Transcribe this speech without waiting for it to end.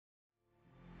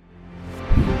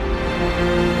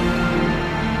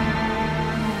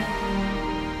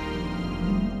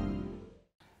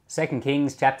2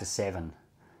 Kings chapter 7.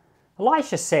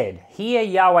 Elisha said, "Hear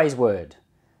Yahweh's word.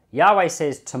 Yahweh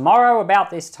says, tomorrow about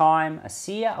this time a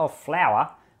seah of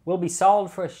flour will be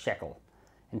sold for a shekel,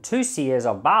 and 2 seahs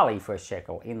of barley for a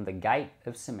shekel in the gate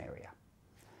of Samaria."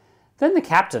 Then the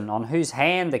captain, on whose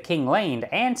hand the king leaned,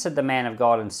 answered the man of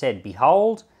God and said,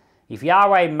 "Behold, if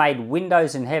Yahweh made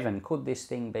windows in heaven, could this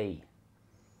thing be?"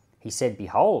 He said,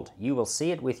 "Behold, you will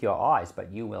see it with your eyes, but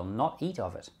you will not eat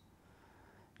of it."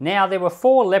 Now there were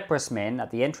 4 leprous men at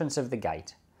the entrance of the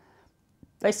gate.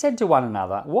 They said to one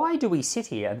another, "Why do we sit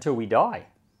here until we die?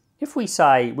 If we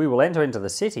say, 'We will enter into the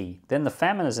city,' then the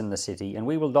famine is in the city, and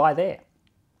we will die there.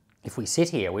 If we sit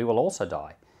here, we will also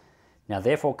die. Now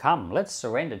therefore come, let's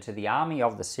surrender to the army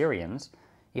of the Syrians.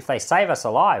 If they save us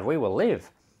alive, we will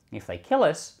live. If they kill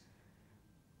us,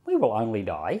 we will only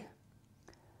die."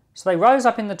 So they rose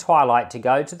up in the twilight to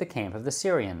go to the camp of the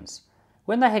Syrians.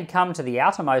 When they had come to the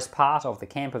outermost part of the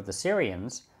camp of the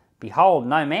Syrians, behold,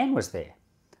 no man was there.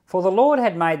 For the Lord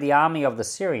had made the army of the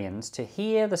Syrians to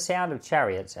hear the sound of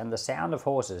chariots and the sound of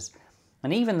horses,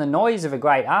 and even the noise of a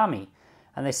great army.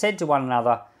 And they said to one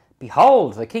another,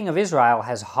 "Behold, the king of Israel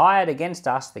has hired against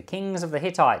us the kings of the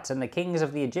Hittites and the kings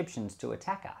of the Egyptians to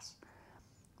attack us."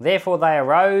 Therefore they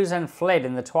arose and fled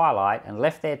in the twilight, and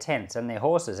left their tents and their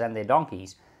horses and their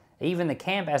donkeys, even the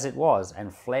camp as it was,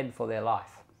 and fled for their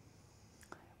life.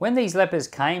 When these lepers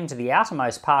came to the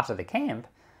outermost part of the camp,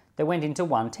 they went into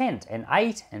one tent, and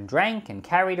ate and drank, and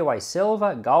carried away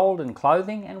silver, gold, and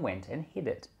clothing, and went and hid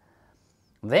it.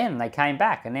 Then they came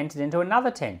back and entered into another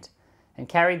tent, and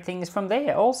carried things from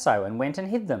there also, and went and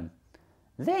hid them.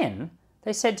 Then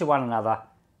they said to one another,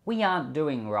 "We aren't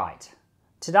doing right.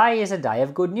 Today is a day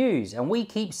of good news, and we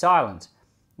keep silent.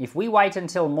 If we wait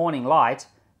until morning light,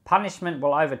 punishment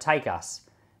will overtake us.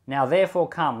 Now therefore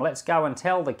come, let's go and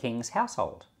tell the king's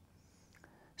household."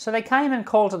 So they came and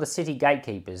called to the city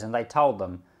gatekeepers, and they told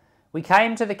them, "We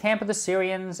came to the camp of the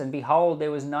Syrians, and behold, there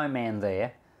was no man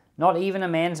there, not even a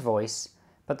man's voice,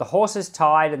 but the horses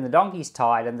tied and the donkeys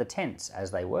tied, and the tents as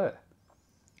they were."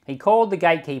 He called the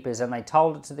gatekeepers, and they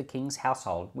told it to the king's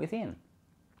household within.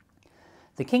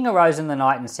 The king arose in the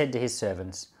night and said to his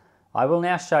servants, "I will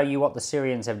now show you what the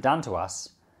Syrians have done to us.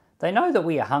 They know that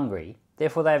we are hungry,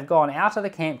 therefore they have gone out of the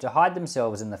camp to hide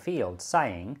themselves in the field,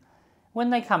 saying, 'When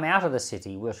they come out of the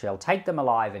city, we shall take them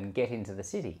alive and get into the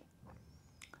city.'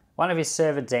 One of his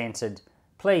servants answered,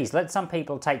 'Please let some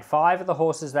people take 5 of the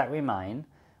horses that remain,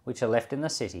 which are left in the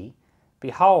city.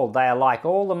 Behold, they are like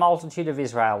all the multitude of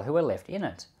Israel who are left in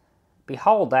it.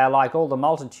 Behold, they are like all the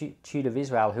multitude of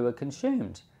Israel who are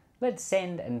consumed. Let's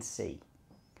send and see.'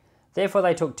 Therefore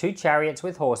they took 2 chariots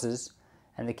with horses,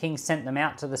 and the king sent them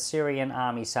out to the Syrian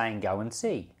army, saying, 'Go and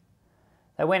see.'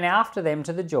 They went after them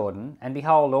to the Jordan, and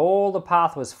behold, all the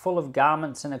path was full of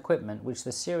garments and equipment which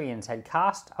the Syrians had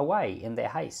cast away in their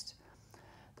haste.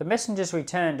 The messengers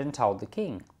returned and told the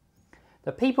king.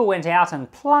 The people went out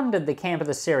and plundered the camp of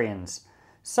the Syrians.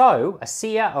 So a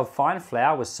seah of fine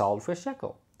flour was sold for a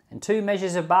shekel, and 2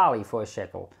 measures of barley for a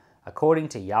shekel, according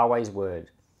to Yahweh's word.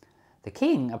 The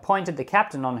king appointed the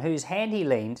captain on whose hand he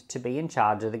leaned to be in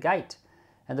charge of the gate.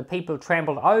 And the people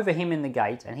trampled over him in the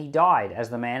gate, and he died, as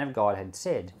the man of God had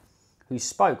said, who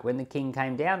spoke when the king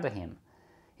came down to him.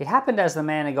 It happened as the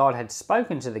man of God had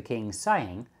spoken to the king,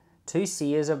 saying, 2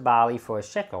 seahs of barley for a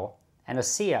shekel, and a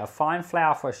seah of fine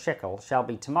flour for a shekel shall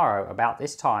be tomorrow about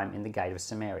this time in the gate of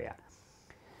Samaria.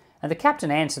 And the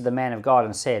captain answered the man of God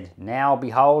and said, "Now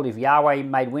behold, if Yahweh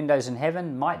made windows in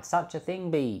heaven, might such a thing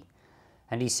be?"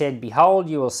 And he said, "Behold,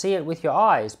 you will see it with your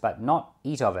eyes, but not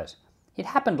eat of it." It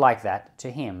happened like that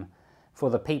to him, for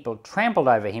the people trampled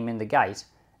over him in the gate,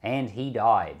 and he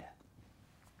died.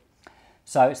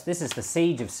 So this is the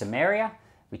siege of Samaria.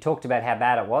 We talked about how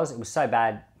bad it was. It was so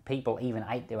bad, people even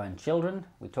ate their own children.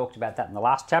 We talked about that in the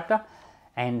last chapter.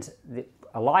 And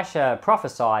Elisha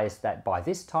prophesied that by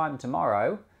this time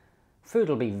tomorrow, food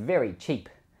will be very cheap.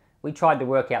 We tried to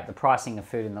work out the pricing of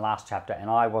food in the last chapter, and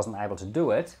I wasn't able to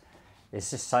do it. There's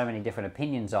just so many different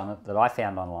opinions on it that I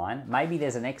found online. Maybe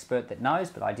there's an expert that knows,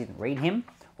 but I didn't read him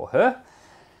or her.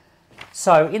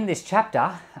 So in this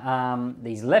chapter,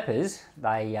 these lepers,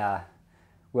 they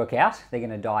work out they're going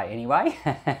to die anyway.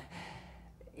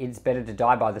 It's better to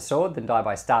die by the sword than die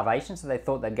by starvation, so they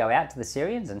thought they'd go out to the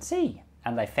Syrians and see.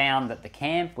 And they found that the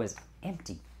camp was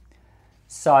empty.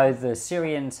 So the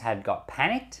Syrians had got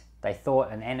panicked. They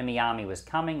thought an enemy army was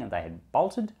coming, and they had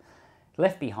bolted,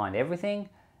 left behind everything.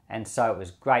 And so it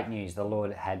was great news the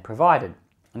Lord had provided.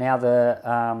 Now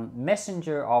the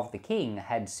messenger of the king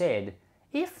had said,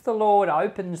 "If the Lord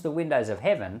opens the windows of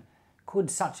heaven,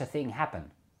 could such a thing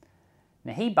happen?"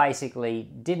 Now, he basically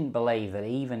didn't believe that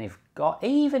even if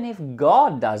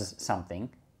God does something,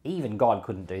 even God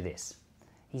couldn't do this.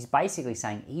 He's basically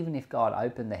saying even if God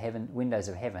opened the windows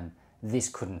of heaven, this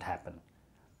couldn't happen.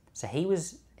 So he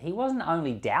wasn't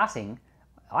only doubting.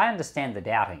 I understand the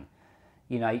doubting.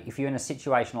 You know, if you're in a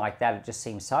situation like that, it just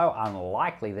seems so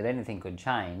unlikely that anything could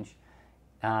change.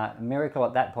 A miracle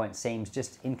at that point seems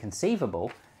just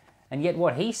inconceivable. And yet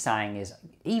what he's saying is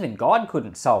even God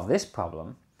couldn't solve this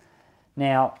problem.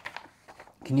 Now,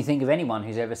 can you think of anyone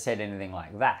who's ever said anything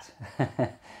like that?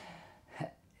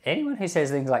 Anyone who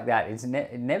says things like that,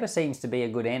 it never seems to be a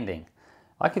good ending.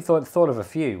 I could thought of a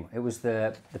few. It was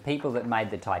the people that made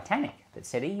the Titanic that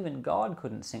said even God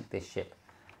couldn't sink this ship.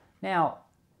 Now,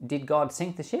 did God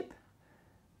sink the ship?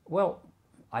 Well,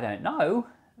 I don't know,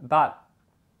 but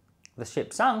the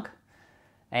ship sunk,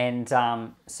 and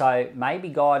so maybe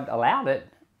God allowed it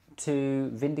to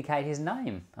vindicate his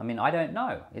name. I mean, I don't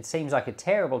know. It seems like a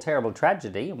terrible, terrible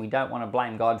tragedy, and we don't want to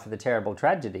blame God for the terrible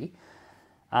tragedy.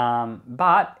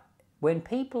 But when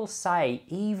people say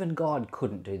even God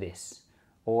couldn't do this,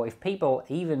 or if people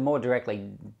even more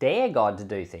directly dare God to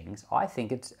do things, I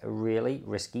think it's a really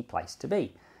risky place to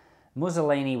be.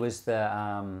 Mussolini was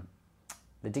the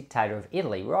dictator of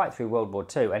Italy right through World War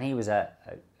II, and he was a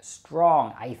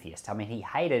strong atheist. I mean, he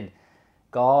hated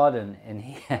God, and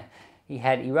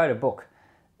he wrote a book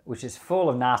which is full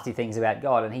of nasty things about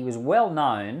God, and he was well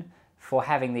known for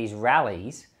having these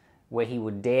rallies where he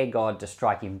would dare God to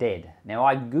strike him dead. Now,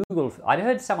 I'd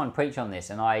heard someone preach on this,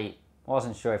 and I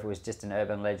wasn't sure if it was just an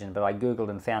urban legend, but I Googled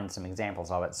and found some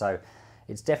examples of it, so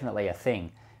it's definitely a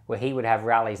thing, where he would have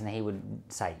rallies and he would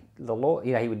say, the Lord,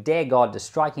 he would dare God to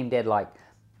strike him dead,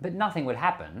 but nothing would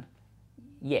happen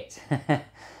yet.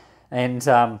 And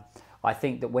I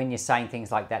think that when you're saying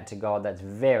things like that to God, that's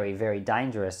very, very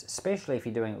dangerous, especially if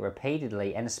you're doing it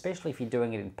repeatedly, and especially if you're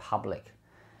doing it in public,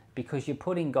 because you're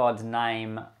putting God's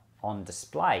name on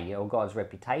display, or God's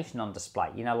reputation on display.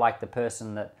 You know, like the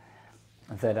person that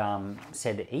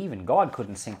said that even God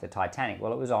couldn't sink the Titanic.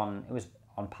 Well, it was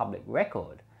on public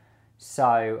record.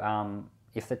 So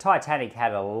if the Titanic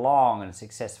had a long and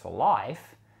successful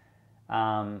life,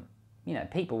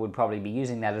 people would probably be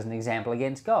using that as an example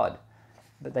against God.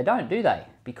 But they don't, do they?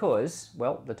 Because,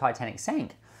 well, the Titanic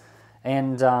sank.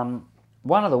 And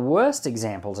one of the worst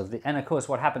examples of and of course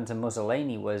what happened to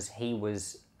Mussolini was he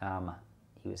was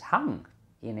hung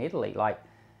in Italy. Like,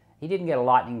 he didn't get a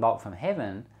lightning bolt from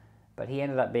heaven, but he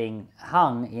ended up being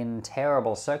hung in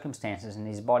terrible circumstances, and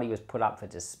his body was put up for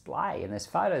display, and there's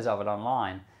photos of it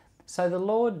online. So the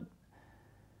Lord,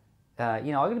 I've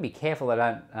got to be careful that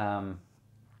I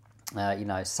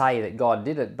don't, say that God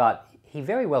did it, but he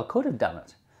very well could have done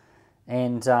it.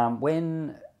 And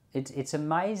when it's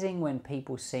amazing when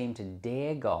people seem to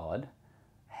dare God,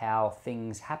 how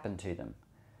things happen to them.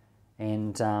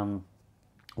 And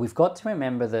we've got to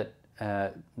remember that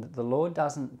the Lord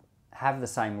doesn't have the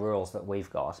same rules that we've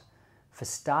got. For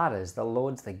starters, the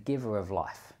Lord's the giver of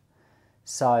life.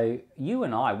 So you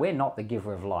and I, we're not the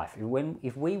giver of life.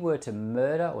 If we were to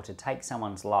murder or to take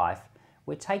someone's life,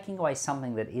 we're taking away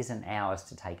something that isn't ours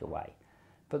to take away.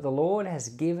 But the Lord has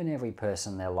given every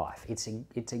person their life. It's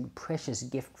a precious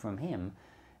gift from him.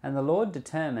 And the Lord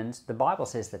determines, the Bible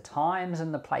says, the times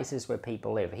and the places where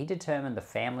people live. He determined the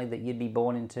family that you'd be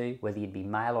born into, whether you'd be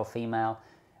male or female,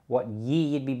 what year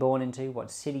you'd be born into,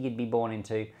 what city you'd be born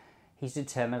into. He's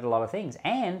determined a lot of things,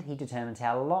 and he determines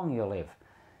how long you'll live.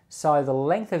 So the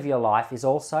length of your life is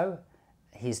also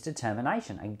his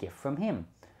determination, a gift from him.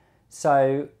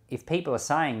 So if people are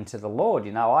saying to the Lord,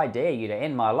 I dare you to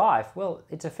end my life, well,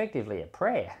 it's effectively a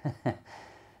prayer.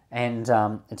 And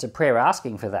it's a prayer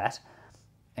asking for that,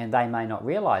 and they may not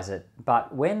realize it.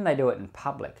 But when they do it in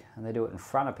public, and they do it in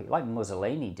front of people, like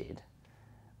Mussolini did,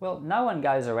 well, no one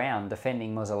goes around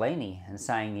defending Mussolini and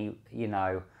saying,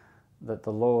 that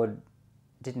the Lord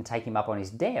didn't take him up on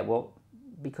his dare. Well,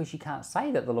 because you can't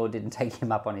say that the Lord didn't take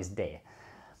him up on his dare.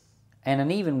 And an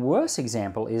even worse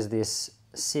example is this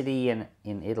city in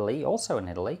Italy, also in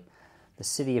Italy, the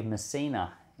city of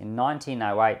Messina. In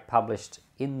 1908, published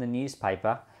in the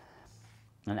newspaper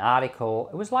an article.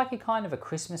 It was like a kind of a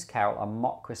Christmas carol, a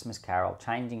mock Christmas carol,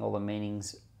 changing all the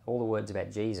meanings, all the words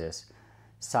about Jesus,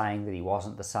 saying that he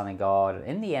wasn't the Son of God.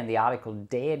 In the end, the article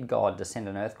dared God to send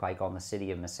an earthquake on the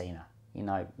city of Messina.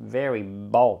 Very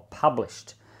bold,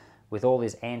 published with all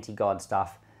this anti-God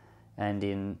stuff. And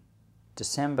in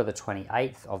December the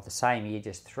 28th of the same year,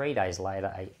 just 3 days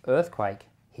later, an earthquake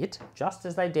hit, just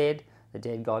as they dared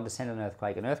God to send an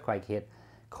earthquake. An earthquake hit,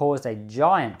 caused a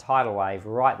giant tidal wave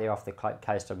right there off the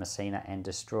coast of Messina and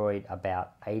destroyed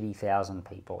about 80,000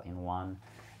 people in 1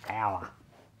 hour.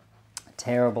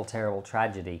 Terrible, terrible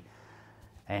tragedy.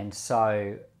 And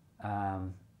so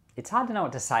it's hard to know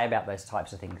what to say about those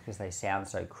types of things because they sound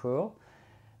so cruel.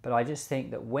 But I just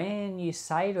think that when you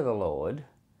say to the Lord,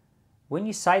 when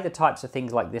you say the types of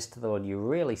things like this to the Lord, you're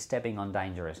really stepping on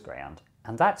dangerous ground.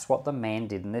 And that's what the man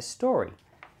did in this story.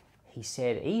 He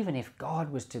said, even if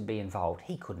God was to be involved,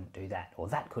 he couldn't do that, or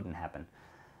that couldn't happen.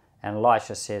 And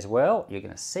Elisha says, well, you're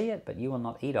going to see it, but you will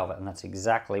not eat of it. And that's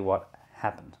exactly what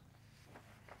happened.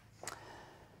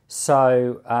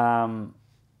 So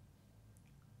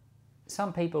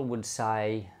some people would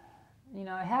say, you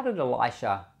know, how did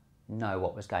Elisha know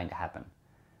what was going to happen?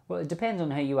 Well, it depends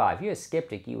on who you are. If you're a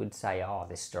skeptic, you would say, oh,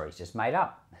 this story's just made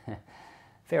up.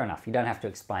 Fair enough. You don't have to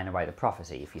explain away the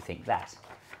prophecy if you think that.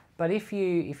 But if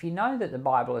you know that the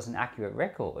Bible is an accurate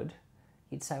record,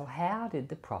 you'd say, well, how did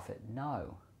the prophet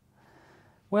know?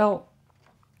 Well,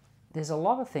 there's a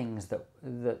lot of things that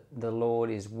the Lord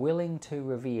is willing to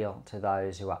reveal to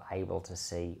those who are able to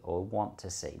see or want to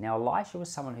see. Now, Elisha was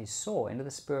someone who saw into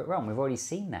the spirit realm. We've already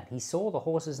seen that. He saw the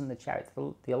horses and the chariots.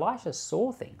 The Elisha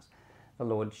saw things. The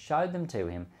Lord showed them to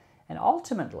him. And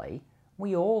ultimately,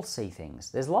 we all see things.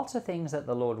 There's lots of things that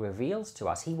the Lord reveals to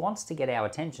us. He wants to get our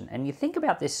attention. And you think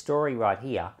about this story right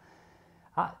here.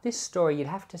 This story, you'd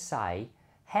have to say,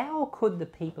 how could the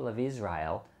people of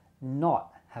Israel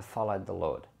not have followed the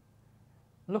Lord?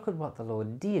 Look at what the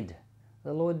Lord did.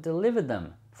 The Lord delivered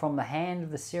them from the hand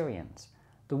of the Syrians.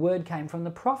 The word came from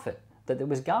the prophet that it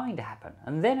was going to happen.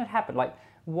 And then it happened. Like,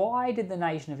 why did the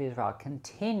nation of Israel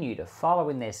continue to follow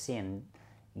in their sin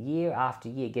year after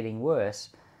year, getting worse?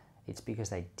 It's because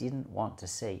they didn't want to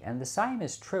see. And the same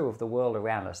is true of the world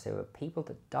around us. There are people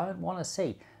that don't want to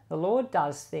see. The Lord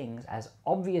does things as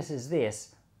obvious as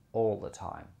this all the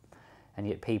time. And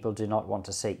yet people do not want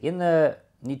to see. In the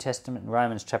New Testament, in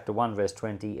Romans chapter 1, verse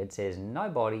 20, it says,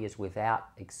 nobody is without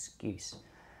excuse.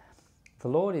 The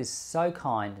Lord is so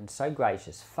kind and so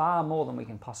gracious, far more than we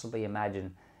can possibly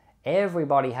imagine.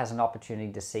 Everybody has an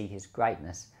opportunity to see his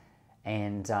greatness.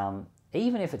 And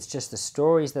even if it's just the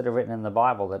stories that are written in the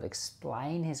Bible that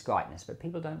explain his greatness, but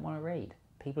people don't want to read.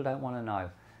 People don't want to know.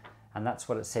 And that's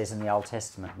what it says in the Old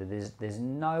Testament, that there's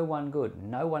no one good.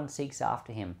 No one seeks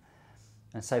after him.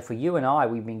 And so for you and I,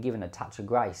 we've been given a touch of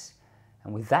grace.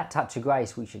 And with that touch of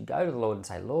grace, we should go to the Lord and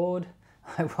say, Lord,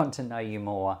 I want to know you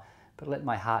more, but let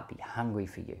my heart be hungry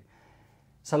for you.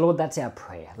 So Lord, that's our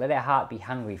prayer. Let our heart be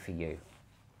hungry for you.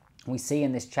 We see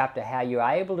in this chapter how you're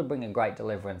able to bring a great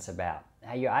deliverance about,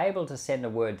 how you're able to send a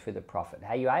word through the prophet,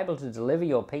 how you're able to deliver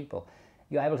your people,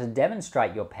 you're able to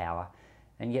demonstrate your power,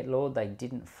 and yet, Lord, they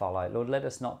didn't follow. Lord, let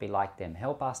us not be like them.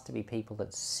 Help us to be people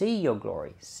that see your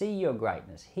glory, see your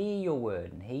greatness, hear your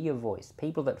word and hear your voice,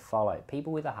 people that follow,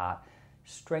 people with a heart.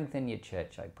 Strengthen your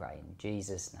church, I pray, in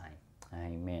Jesus' name.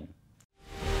 Amen.